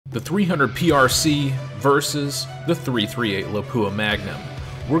The 300 PRC versus the 338 Lapua Magnum.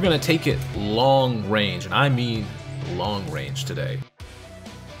 We're going to take it long range, and I mean long range today.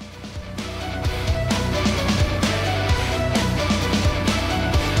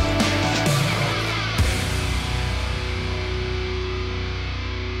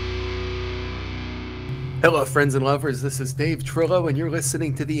 Hello, friends and lovers. This is Dave Trillo, and you're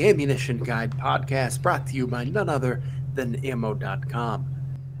listening to the Ammunition Guide podcast, brought to you by none other than ammo.com.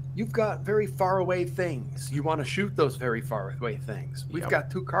 You've got very far away things. You want to shoot those very far away things. We've got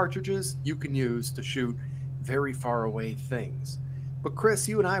two cartridges you can use to shoot very far away things. But Chris,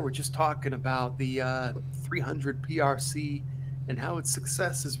 you and I were just talking about the 300 PRC and how its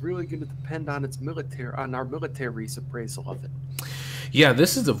success is really going to depend on our military's appraisal of it. Yeah,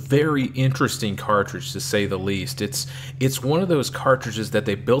 this is a very interesting cartridge, to say the least. It's one of those cartridges that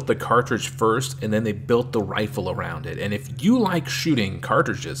they built the cartridge first and then they built the rifle around it. And if you like shooting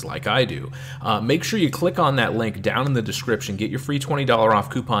cartridges like I do, make sure you click on that link down in the description, get your free $20 off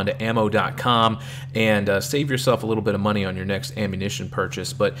coupon to ammo.com, and save yourself a little bit of money on your next ammunition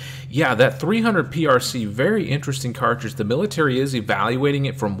purchase. But yeah, that 300 PRC, very interesting cartridge. The military is evaluating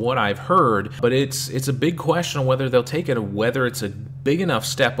it from what I've heard, but it's a big question on whether they'll take it or whether it's a big enough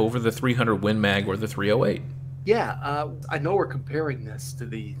step over the 300 Win Mag or the 308. Yeah, I know we're comparing this to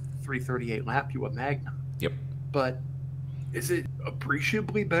the 338 Lapua Magnum. Yep. But is it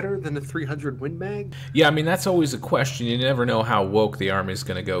appreciably better than the 300 Win Mag? Yeah, I mean, that's always a question. You never know how woke the Army's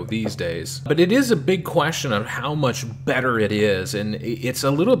going to go these days. But it is a big question of how much better it is, and it's a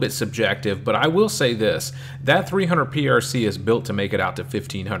little bit subjective, but I will say this. That 300 PRC is built to make it out to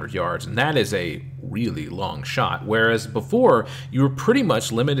 1,500 yards, and that is a really long shot, whereas before you were pretty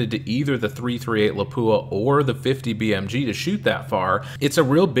much limited to either the 338 Lapua or the 50 BMG to shoot that far. It's a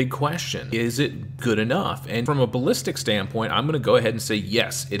real big question. Is it good enough? And from a ballistic standpoint, I'm going to go ahead and say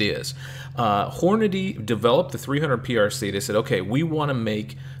yes, it is. Hornady developed the 300 PRC. They said, okay, we want to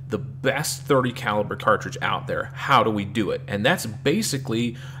make the best 30 caliber cartridge out there. How do we do it? And that's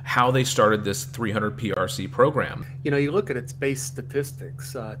basically how they started this 300 PRC program. You know, you look at its base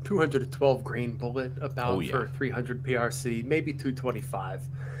statistics, 212 grain bullet about for 300 PRC, maybe 225.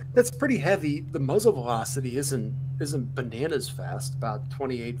 That's pretty heavy. The muzzle velocity isn't bananas fast, about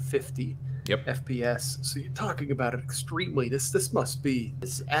 2850 FPS. So you're talking about it extremely. This must be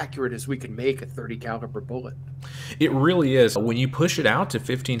as accurate as we can make a 30 caliber bullet. It really is. When you push it out to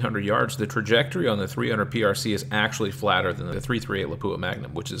 1,500 yards, the trajectory on the 300 PRC is actually flatter than the 338 Lapua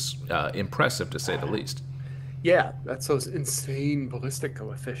Magnum, which is impressive to say the least. Yeah, that's those insane ballistic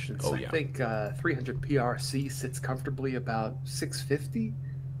coefficients. Oh, I think 300 PRC sits comfortably about 650,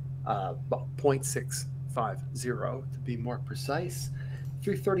 about 0.650 to be more precise.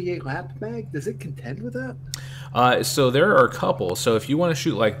 338 Lap Mag, does it contend with that? So there are a couple. So if you want to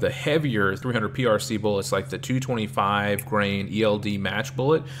shoot like the heavier 300 PRC bullets, like the 225 grain ELD match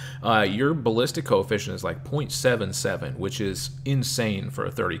bullet, your ballistic coefficient is like 0.77, which is insane for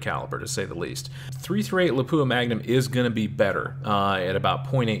a 30 caliber to say the least. 338 Lapua Magnum is going to be better at about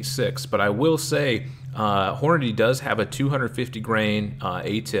 0.86, but I will say Hornady does have a 250 grain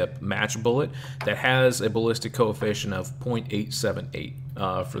A-tip match bullet that has a ballistic coefficient of 0.878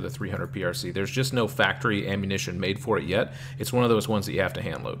 for the 300 PRC. There's just no factory ammunition made for it yet. It's one of those ones that you have to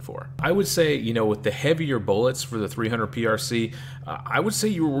hand load for. I would say, you know, with the heavier bullets for the 300 PRC, I would say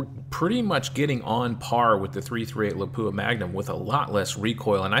you were pretty much getting on par with the 338 Lapua Magnum with a lot less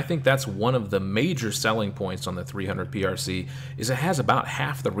recoil, and I think that's one of the major selling points on the 300 PRC is it has about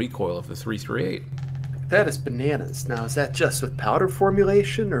half the recoil of the 338. That is bananas. Now, is that just with powder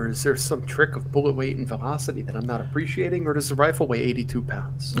formulation, or is there some trick of bullet weight and velocity that I'm not appreciating, or does the rifle weigh 82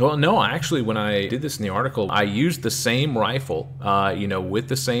 pounds? Well, no, actually, when I did this in the article, I used the same rifle, you know, with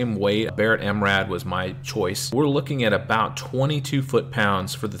the same weight. Barrett MRAD was my choice. We're looking at about 22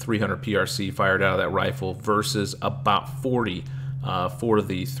 foot-pounds for the 300 PRC fired out of that rifle versus about 40 for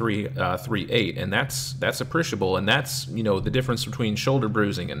the 338, and that's appreciable, and that's, you know, the difference between shoulder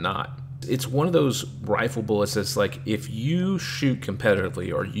bruising and not. It's one of those rifle bullets that's like, if you shoot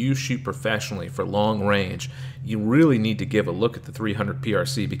competitively or you shoot professionally for long range, you really need to give a look at the 300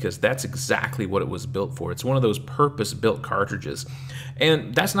 PRC because that's exactly what it was built for. It's one of those purpose-built cartridges.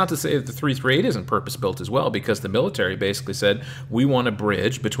 And that's not to say that the 338 isn't purpose-built as well, because the military basically said, we want a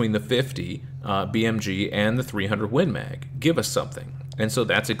bridge between the 50 BMG and the 300 Win Mag. Give us something. And so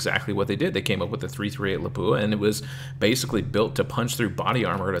that's exactly what they did. They came up with the 338 Lapua, and it was basically built to punch through body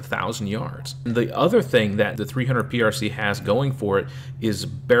armor at 1,000 yards. The other thing that the 300 PRC has going for it is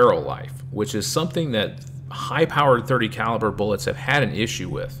barrel life, which is something that high-powered 30 caliber bullets have had an issue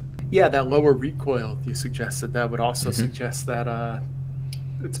with. Yeah, that lower recoil you suggested, that would also suggest that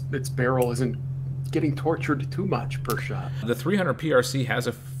its barrel isn't getting tortured too much per shot. The 300 PRC has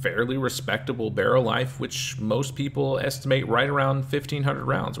a fairly respectable barrel life, which most people estimate right around 1,500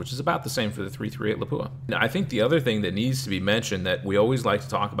 rounds, which is about the same for the 338 Lapua. Now, I think the other thing that needs to be mentioned that we always like to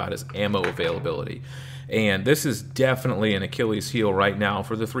talk about is ammo availability. And this is definitely an Achilles heel right now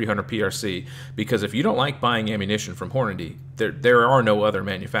for the 300 PRC, because if you don't like buying ammunition from Hornady, there are no other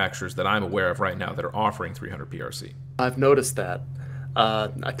manufacturers that I'm aware of right now that are offering 300 PRC. I've noticed that.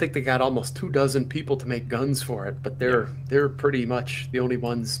 I think they got almost 24 people to make guns for it, but they're pretty much the only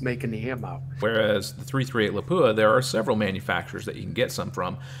ones making the ammo. Whereas the 338 Lapua, there are several manufacturers that you can get some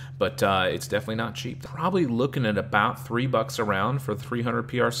from, but it's definitely not cheap. Probably looking at about $3 a round for the 300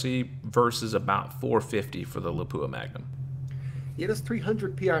 PRC versus about $4.50 for the Lapua Magnum. Yeah, those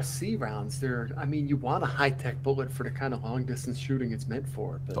 300 PRC rounds, I mean, you want a high-tech bullet for the kind of long-distance shooting it's meant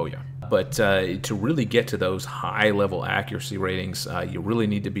for. Oh, yeah. But to really get to those high-level accuracy ratings, you really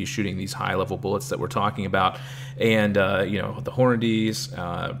need to be shooting these high-level bullets that we're talking about. And, you know, the Hornadys,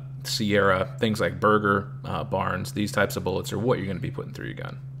 Sierra, things like Berger, Barnes, these types of bullets are what you're going to be putting through your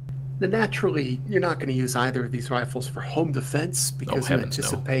gun. Now, naturally, you're not going to use either of these rifles for home defense because you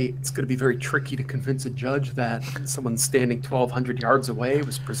anticipate it's going to be very tricky to convince a judge that someone standing 1,200 yards away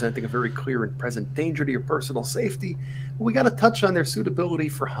was presenting a very clear and present danger to your personal safety. But we got to touch on their suitability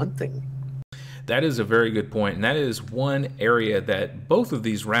for hunting. That is a very good point, and that is one area that both of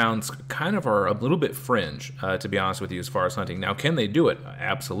these rounds kind of are a little bit fringe, to be honest with you, as far as hunting. Now, can they do it?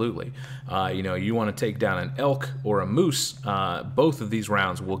 Absolutely. You know, you want to take down an elk or a moose, both of these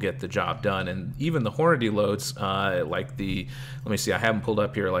rounds will get the job done. And even the Hornady loads, like the, let me see, I have them pulled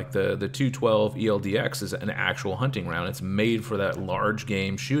up here, like the 212 ELDX is an actual hunting round. It's made for that large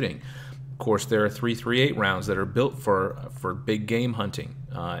game shooting. Of course, there are 338 rounds that are built for big game hunting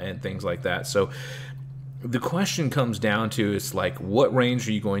and things like that. So the question comes down to, it's like, what range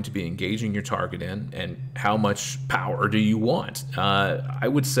are you going to be engaging your target in, and how much power do you want? I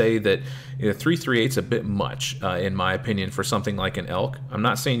would say that 338 is a bit much, in my opinion, for something like an elk. I'm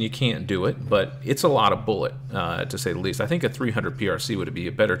not saying you can't do it, but it's a lot of bullet, to say the least. I think a 300 PRC would be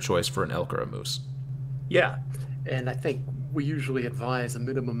a better choice for an elk or a moose. Yeah, and I think we usually advise a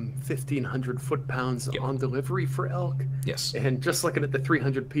minimum 1,500 foot-pounds on delivery for elk. Yes. And just looking at the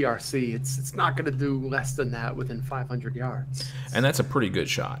 300 PRC, it's not going to do less than that within 500 yards. And that's a pretty good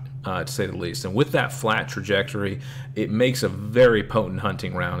shot, to say the least. And with that flat trajectory, it makes a very potent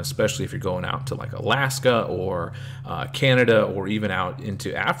hunting round, especially if you're going out to like Alaska or Canada or even out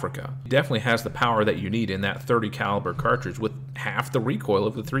into Africa. It definitely has the power that you need in that 30 caliber cartridge with half the recoil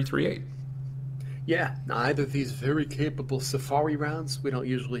of the 338. Yeah, either of these very capable safari rounds. We don't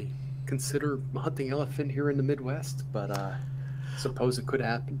usually consider hunting elephant here in the Midwest, but suppose it could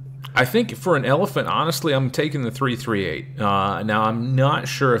happen. I think for an elephant, honestly, I'm taking the 338. Now, I'm not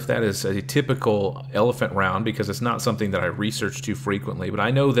sure if that is a typical elephant round because it's not something that I research too frequently, but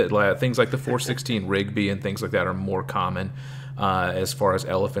I know that things like the 416 Rigby and things like that are more common as far as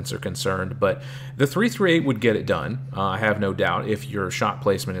elephants are concerned. But the 338 would get it done, I have no doubt, if your shot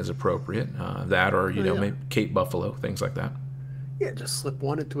placement is appropriate. That or, you know, maybe Cape Buffalo, things like that. Yeah, just slip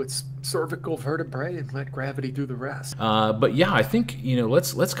one into its cervical vertebrae and let gravity do the rest. But yeah, I think, you know,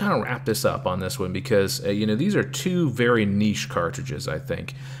 let's kind of wrap this up on this one because, you know, these are two very niche cartridges, I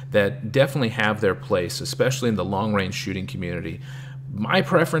think, that definitely have their place, especially in the long-range shooting community. My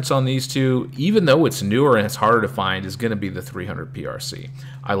preference on these two, even though it's newer and it's harder to find, is going to be the 300 PRC.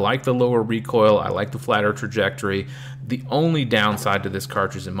 I like the lower recoil. I like the flatter trajectory. The only downside to this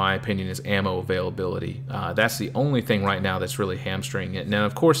cartridge, in my opinion, is ammo availability. That's the only thing right now that's really hamstringing it. Now,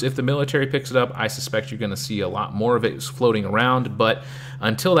 of course, if the military picks it up, I suspect you're going to see a lot more of it floating around, but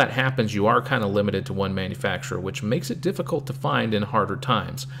until that happens, you are kind of limited to one manufacturer, which makes it difficult to find in harder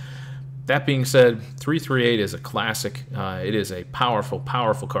times. That being said, 338 is a classic. It is a powerful,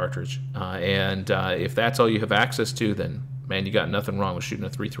 powerful cartridge. And if that's all you have access to, then, man, you got nothing wrong with shooting a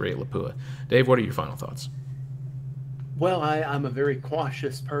 338 Lapua. Dave, what are your final thoughts? Well, I'm a very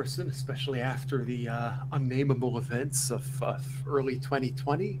cautious person, especially after the unnameable events of early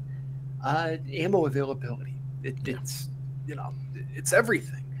 2020. Ammo availability, it's, you know, it's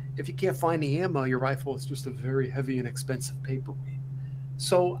everything. If you can't find the ammo, your rifle is just a very heavy and expensive paperweight.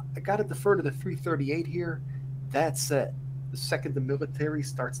 So I got to defer to the 338 here. That said, the second the military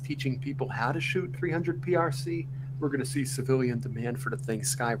starts teaching people how to shoot 300 PRC, we're going to see civilian demand for the thing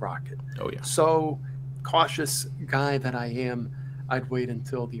skyrocket. Oh, yeah. So, cautious guy that I am, I'd wait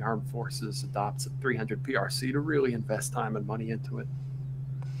until the armed forces adopts a 300 PRC to really invest time and money into it.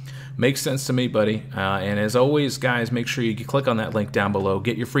 Makes sense to me, buddy. And as always, guys, make sure you click on that link down below,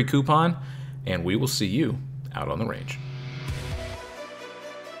 get your free coupon, and we will see you out on the range.